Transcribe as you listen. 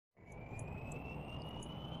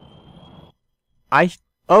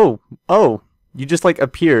Oh, you just like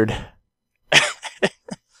appeared.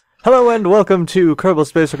 Hello and welcome to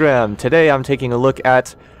Kerbal Spacegram. Today I'm taking a look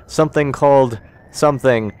at something called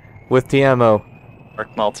something with Tiamo. Work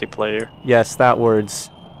multiplayer. Yes, that words.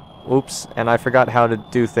 Oops, and I forgot how to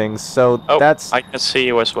do things. So Oh, that's I can see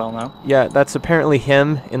you as well now. yeah, that's apparently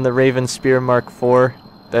him in the Raven Spear Mark IV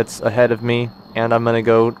that's ahead of me, and I'm gonna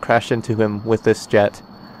go crash into him with this jet.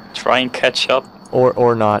 Try and catch up.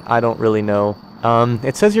 Or not, I don't really know.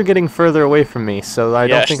 It says you're getting further away from me, so I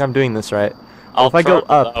don't think I'm doing this right. Well, if I go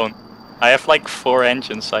up... Down. I have like 4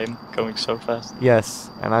 engines, I'm going so fast. Yes,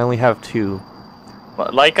 and I only have 2.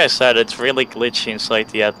 But like I said, it's really glitchy inside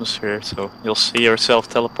the atmosphere, so you'll see yourself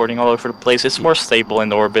teleporting all over the place. It's more stable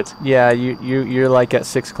in orbit. Yeah, you're like at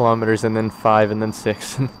 6 kilometers and then 5 and then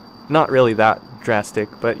 6. Not really that drastic,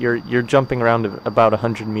 but you're jumping around about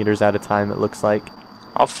 100 meters at a time, it looks like.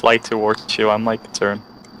 I'll fly towards you, I'm like a turn.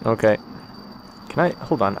 Okay. Can I...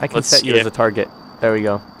 Hold on, I can set you as a target. There we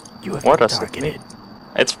go. You have been targeted.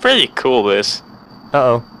 It's pretty cool, this.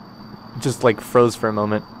 Uh-oh. Just like froze for a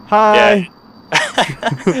moment. Hi!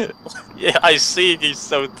 Yeah. Yeah, I see these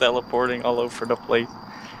so teleporting all over the place.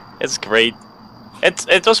 It's great.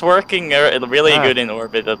 It was working really good in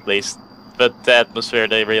orbit at least. But the atmosphere,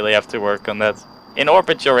 they really have to work on that. In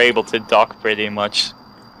orbit you're able to dock pretty much.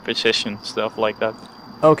 Precision, stuff like that.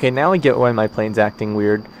 Okay, now I get why my plane's acting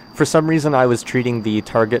weird. For some reason I was treating the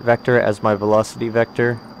target vector as my velocity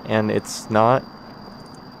vector, and it's not.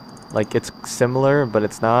 Like, it's similar, but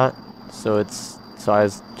it's not. So I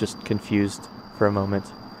was just confused for a moment.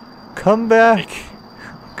 Come back!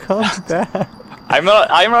 Come back! I'm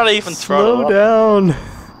not even Slow down!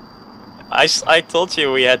 I told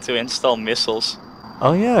you we had to install missiles.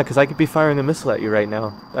 Oh yeah, because I could be firing a missile at you right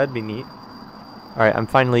now. That'd be neat. Alright, I'm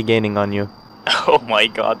finally gaining on you. Oh my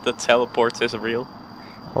god, the teleport is real.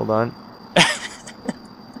 Hold on.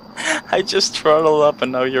 I just throttled up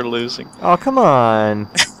and now you're losing. Oh, come on!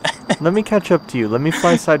 Let me catch up to you. Let me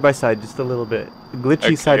fly side by side just a little bit.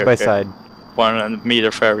 Glitchy side by side. 100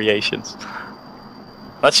 meter variations.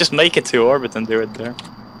 Let's just make it to orbit and do it there.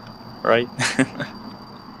 Right?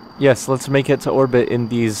 Yes, let's make it to orbit in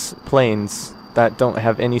these planes that don't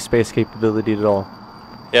have any space capability at all.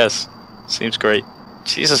 Yes. Seems great.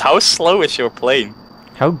 Jesus, how slow is your plane?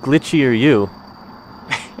 How glitchy are you?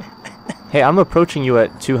 Hey, I'm approaching you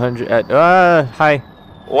at 200 at hi.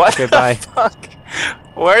 What okay, the bye. fuck?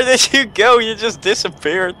 Where did you go? You just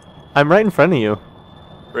disappeared. I'm right in front of you.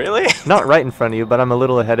 Really? Not right in front of you, but I'm a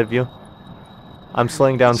little ahead of you. I'm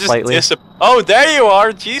slowing down slightly. Oh, there you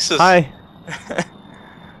are! Jesus! Hi!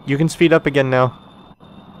 You can speed up again now.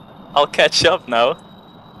 I'll catch up now.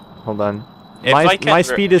 Hold on. My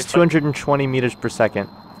speed is 220 meters per second.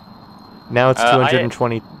 Now it's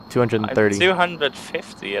 220, 230. I'm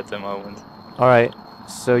 250 at the moment. Alright,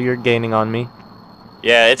 so you're gaining on me.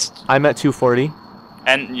 Yeah, I'm at 240.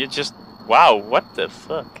 And you just... Wow, what the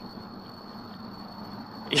fuck?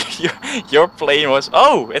 Your plane was...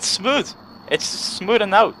 Oh, it's smooth! It's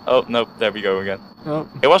smoothing out. Oh, no, there we go again. Oh.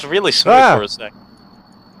 It was really smooth for a sec.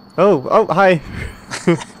 Oh, hi.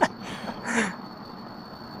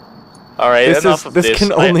 Alright, this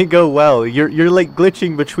can only go well. You're like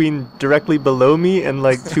glitching between directly below me and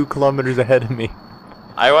like 2 kilometers ahead of me.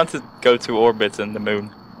 I want to go to orbit in the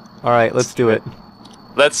moon. Alright, let's do it.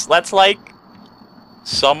 Let's like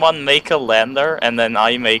someone make a lander and then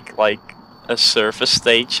I make like a surface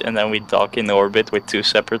stage and then we dock in orbit with 2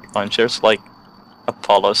 separate launchers, like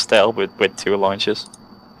Apollo style with 2 launches.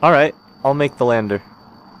 Alright, I'll make the lander.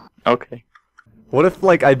 Okay. What if,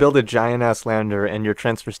 like, I build a giant-ass lander and your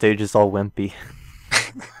transfer stage is all wimpy?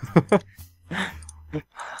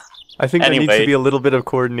 I think there needs to be a little bit of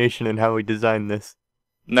coordination in how we design this.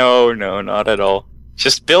 No, not at all.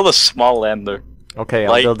 Just build a small lander. Okay,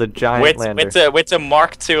 I'll build a giant lander. With the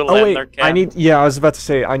Mark II lander wait, I was about to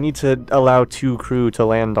say, I need to allow 2 crew to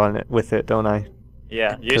land on it with it, don't I?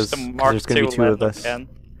 Yeah, use the Mark II lander can.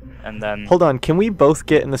 And then... Hold on, can we both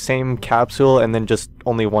get in the same capsule and then just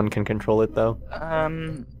only one can control it though?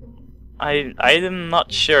 I'm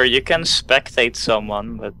not sure. You can spectate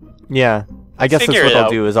someone, but... Yeah, I guess that's what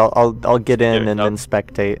I'll do, is I'll get in and then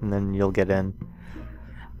spectate and then you'll get in.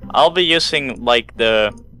 I'll be using like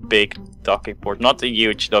the big docking port, not the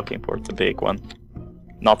huge docking port, the big one.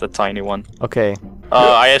 Not the tiny one. Okay.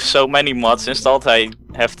 I have so many mods installed, I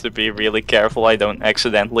have to be really careful I don't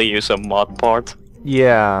accidentally use a mod part.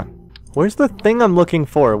 Yeah. Where's the thing I'm looking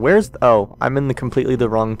for? Oh, I'm in completely the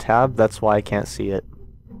wrong tab. That's why I can't see it.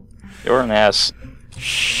 You're an ass.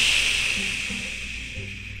 Shh.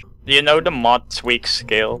 Do you know the mod tweak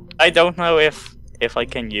scale? I don't know if I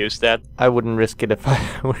can use that. I wouldn't risk it if I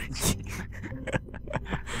were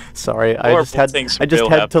Sorry, I Horrible just had things I just will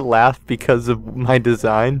had happen. to laugh because of my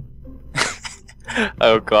design.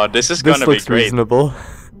 Oh god, this is This gonna be looks great. reasonable.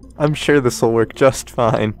 I'm sure this will work just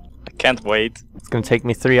fine. I can't wait. It's gonna take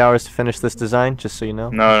me 3 hours to finish this design, just so you know.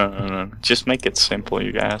 No. Just make it simple,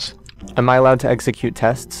 you guys. Am I allowed to execute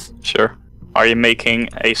tests? Sure. Are you making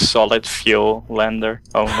a solid fuel lander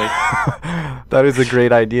only? That is a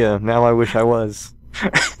great idea. Now I wish I was.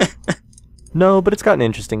 No, but it's got an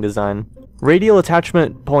interesting design. Radial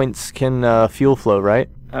attachment points can fuel flow, right?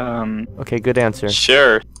 Okay, good answer.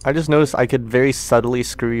 Sure. I just noticed I could very subtly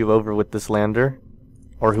screw you over with this lander.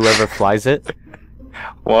 Or whoever flies it.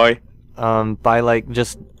 Why? By like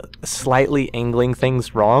just slightly angling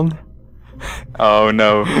things wrong. Oh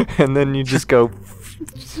no. And then you just go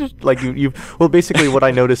like well, basically what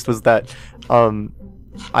I noticed was that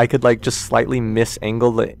I could like just slightly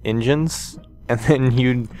misangle the engines, and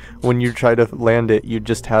then when you try to land it, you'd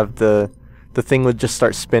just have the thing would just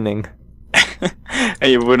start spinning.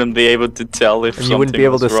 And you wouldn't be able to tell if And you wouldn't be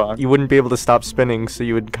able was to wrong. you wouldn't be able to stop spinning, so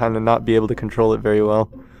you would kind of not be able to control it very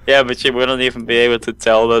well. Yeah, but you wouldn't even be able to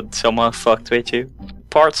tell that someone fucked with you.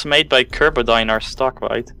 Parts made by Kerbodyne are stock,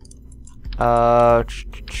 right?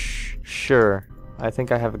 Sure. I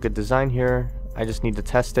think I have a good design here. I just need to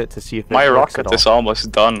test it to see if it My works at rocket all. is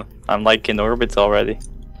almost done. I'm like in orbit already.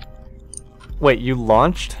 Wait, you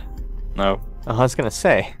launched? No. I was gonna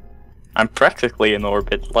say. I'm practically in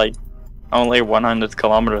orbit, like only 100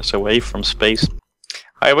 kilometers away from space.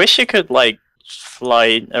 I wish you could like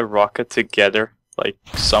fly a rocket together. Like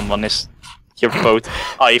someone is... You're both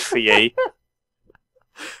IFA.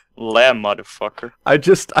 Lamb, motherfucker.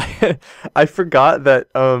 I forgot that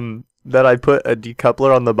that I put a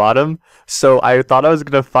decoupler on the bottom, so I thought I was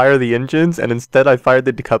gonna fire the engines, and instead I fired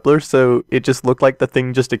the decoupler, so it just looked like the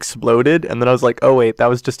thing just exploded, and then I was like, oh wait, that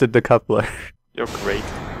was just a decoupler. You're great.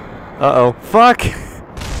 Uh-oh. Fuck!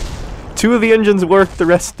 2 of the engines work, the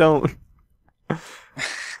rest don't.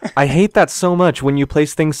 I hate that so much when you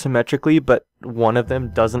place things symmetrically, but one of them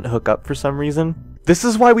doesn't hook up for some reason. This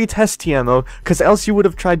is why we test Tiamo, because else you would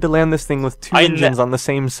have tried to land this thing with 2 engines on the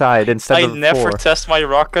same side instead of 4. I never test my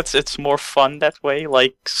rockets, it's more fun that way,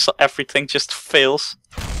 like everything just fails.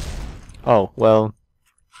 Oh, well,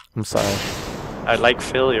 I'm sorry. I like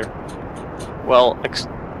failure. Well,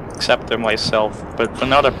 except for myself, but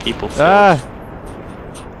when other people fail. Ah!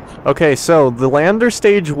 Okay, so the lander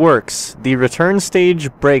stage works. The return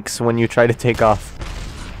stage breaks when you try to take off.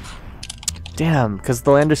 Damn, because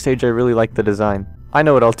the lander stage I really like the design. I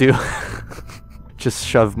know what I'll do. Just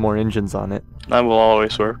shove more engines on it. That will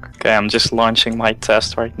always work. Okay, I'm just launching my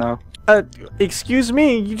test right now. Excuse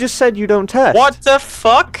me, you just said you don't test. What the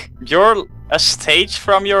fuck? A stage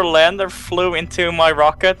from your lander flew into my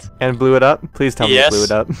rocket? And blew it up? Please tell me you Yes. blew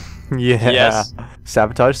it up. Yeah. Yes.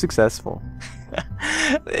 Sabotage successful.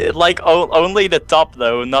 Like, only the top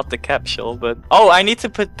though, not the capsule, but... Oh, I need to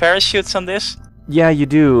put parachutes on this? Yeah, you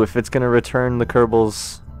do, if it's gonna return the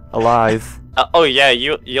Kerbals alive. Oh yeah,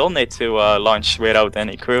 you'll need to launch without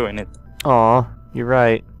any crew in it. Aw, you're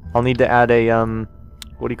right. I'll need to add a,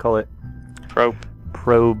 what do you call it? Probe.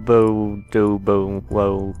 Probodobo.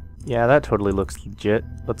 Whoa. Yeah, that totally looks legit.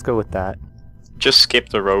 Let's go with that. Just skip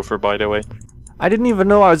the rover, by the way. I didn't even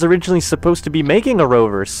know I was originally supposed to be making a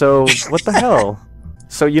rover, so what the hell?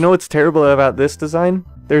 So you know what's terrible about this design?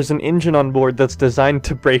 There's an engine on board that's designed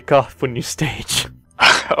to break off when you stage.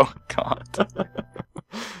 Oh god.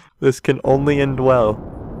 This can only end well.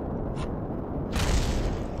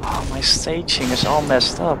 Oh, my staging is all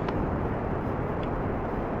messed up.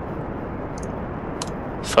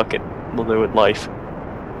 Fuck it, we'll do it live.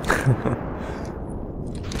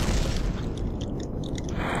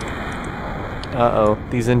 Uh-oh,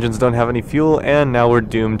 these engines don't have any fuel, and now we're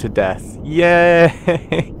doomed to death. Yay!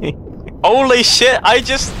 Holy shit,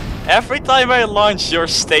 every time I launch, your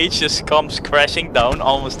stage just comes crashing down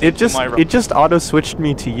almost into my rocket. It just auto-switched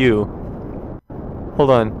me to you. Hold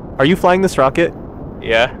on, are you flying this rocket?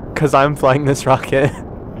 Yeah. Cause I'm flying this rocket.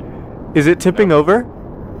 Is it tipping over?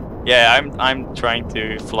 Yeah, I'm trying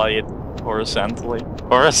to fly it horizontally.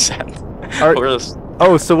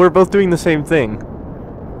 Oh, so we're both doing the same thing.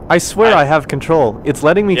 I swear I have control. It's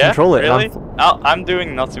letting me control it. Really? I'm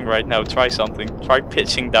doing nothing right now. Try something. Try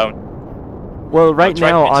pitching down. Well, right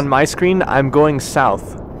now on my screen, I'm going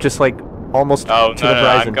south, just like almost to the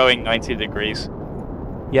horizon. I'm going 90 degrees.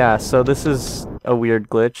 Yeah, so this is a weird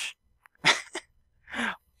glitch.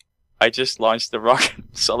 I just launched the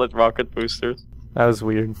solid rocket boosters. That was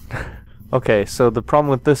weird. Okay, so the problem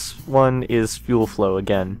with this one is fuel flow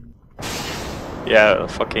again. Yeah,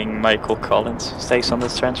 fucking Michael Collins stays on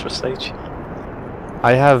this transfer stage.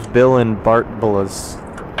 I have Bill and Bart Bullas.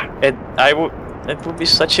 It would be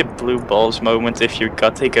such a blue balls moment if you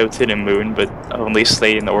got to go to the moon, but only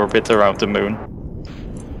stay in orbit around the moon.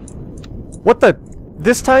 What the?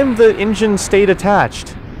 This time the engine stayed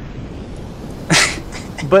attached.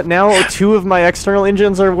 But now 2 of my external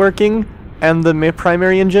engines are working, and the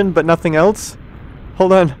primary engine, but nothing else.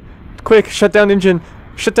 Hold on. Quick, shut down engine.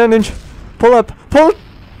 Shut down engine. Pull up. Pull.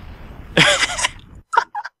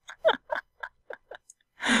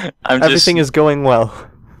 Everything is going well.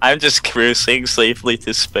 I'm just cruising safely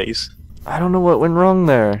to space. I don't know what went wrong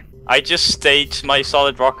there. I just staged my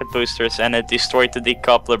solid rocket boosters and it destroyed the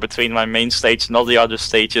decoupler between my main stage and all the other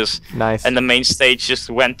stages. Nice. And the main stage just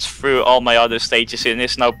went through all my other stages and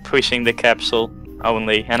is now pushing the capsule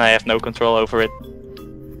only, and I have no control over it.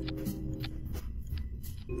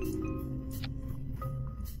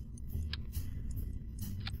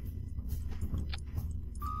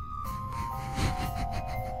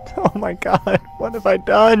 Oh my god, what have I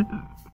done?